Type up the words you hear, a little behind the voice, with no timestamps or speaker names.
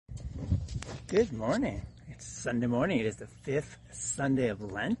Good morning. It's Sunday morning. It is the 5th Sunday of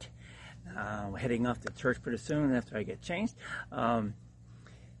Lent. We're heading off to church pretty soon after I get changed. And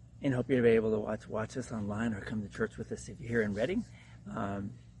hope you'll be able to watch us online or come to church with us if you're here in Reading.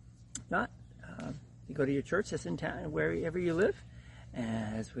 If not, you go to your church that's in town, wherever you live.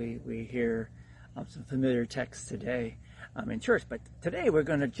 As we hear some familiar texts today in church. But today we're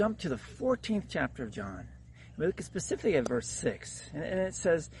going to jump to the 14th chapter of John. We look specifically at verse 6, and it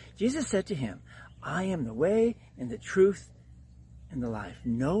says, Jesus said to him, I am the way and the truth and the life.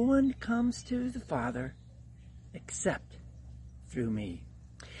 No one comes to the Father except through me.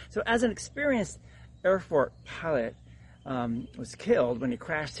 So as an experienced Air Force pilot was killed when he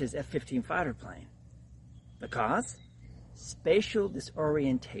crashed his F-15 fighter plane. The cause? Spatial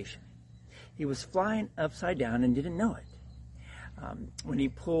disorientation. He was flying upside down and didn't know it. When he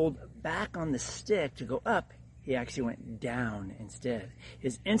pulled back on the stick to go up, he actually went down instead.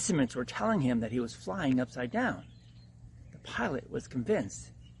 His instruments were telling him that he was flying upside down. The pilot was convinced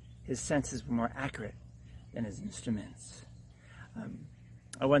his senses were more accurate than his instruments.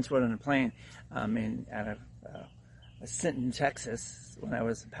 I once rode on a plane out of Sinton, Texas, when I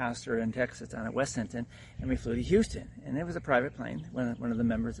was a pastor in Texas down at West Sinton, and we flew to Houston. And it was a private plane. One of the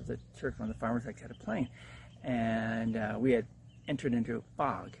members of the church, one of the farmers, had a plane. And we had entered into a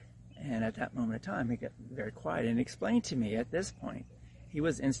fog. And at that moment of time, he got very quiet and explained to me at this point, he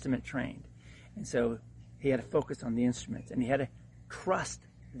was instrument trained. And so he had to focus on the instruments and he had to trust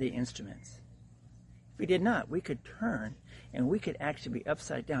the instruments. If we did not, we could turn and we could actually be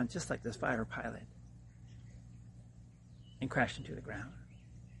upside down just like this fighter pilot and crash into the ground.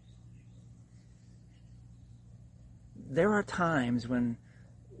 There are times when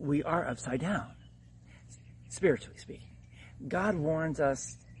we are upside down, spiritually speaking. God warns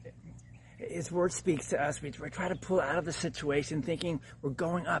us. His word speaks to us. We try to pull out of the situation thinking we're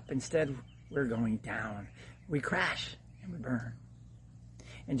going up. Instead, we're going down. We crash and we burn.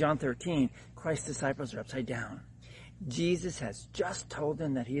 In John 13, Christ's disciples are upside down. Jesus has just told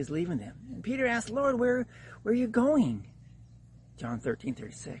them that he is leaving them. And Peter asked, Lord, where are you going? John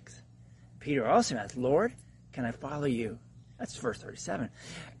 13:36. Peter also asked, Lord, can I follow you? That's verse 37.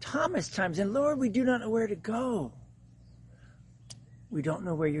 Thomas chimes in, Lord, we do not know where to go. We don't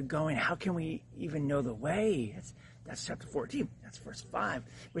know where you're going. How can we even know the way? That's chapter 14. That's verse 5,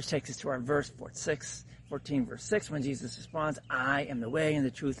 which takes us to our verse 14, verse 6, when Jesus responds, I am the way and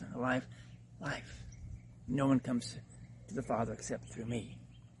the truth and the life. No one comes to the Father except through me.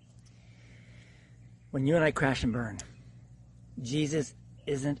 When you and I crash and burn, Jesus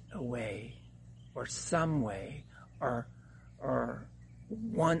isn't a way or some way or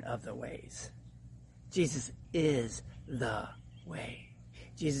one of the ways. Jesus is the way.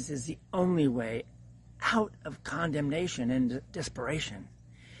 Jesus is the only way out of condemnation and desperation.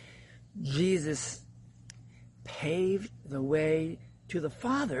 Jesus paved the way to the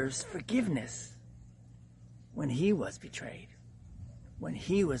Father's forgiveness when he was betrayed, when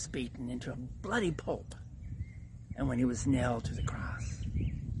he was beaten into a bloody pulp, and when he was nailed to the cross.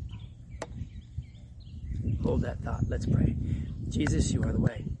 Hold that thought. Let's pray. Jesus, you are the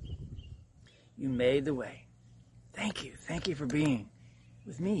way. You made the way. Thank you. Thank you for being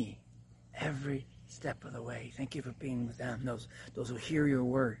with me every step of the way. Thank you for being with them, those who hear your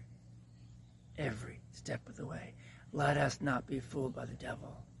word every step of the way. Let us not be fooled by the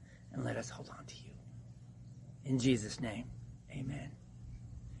devil, and let us hold on to you. In Jesus' name, amen.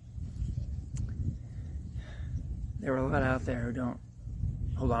 There are a lot out there who don't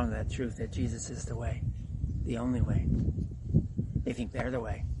hold on to that truth that Jesus is the way, the only way. They think they're the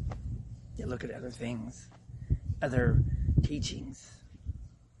way. They look at other things, other teachings,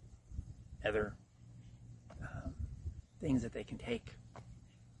 other things that they can take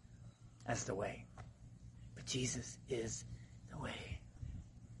as the way. But Jesus is the way.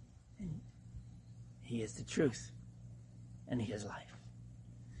 And he is the truth. And he is life.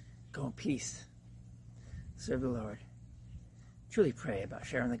 Go in peace. Serve the Lord. Truly pray about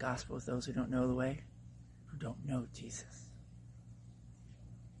sharing the gospel with those who don't know the way, who don't know Jesus.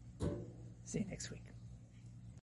 See you next week.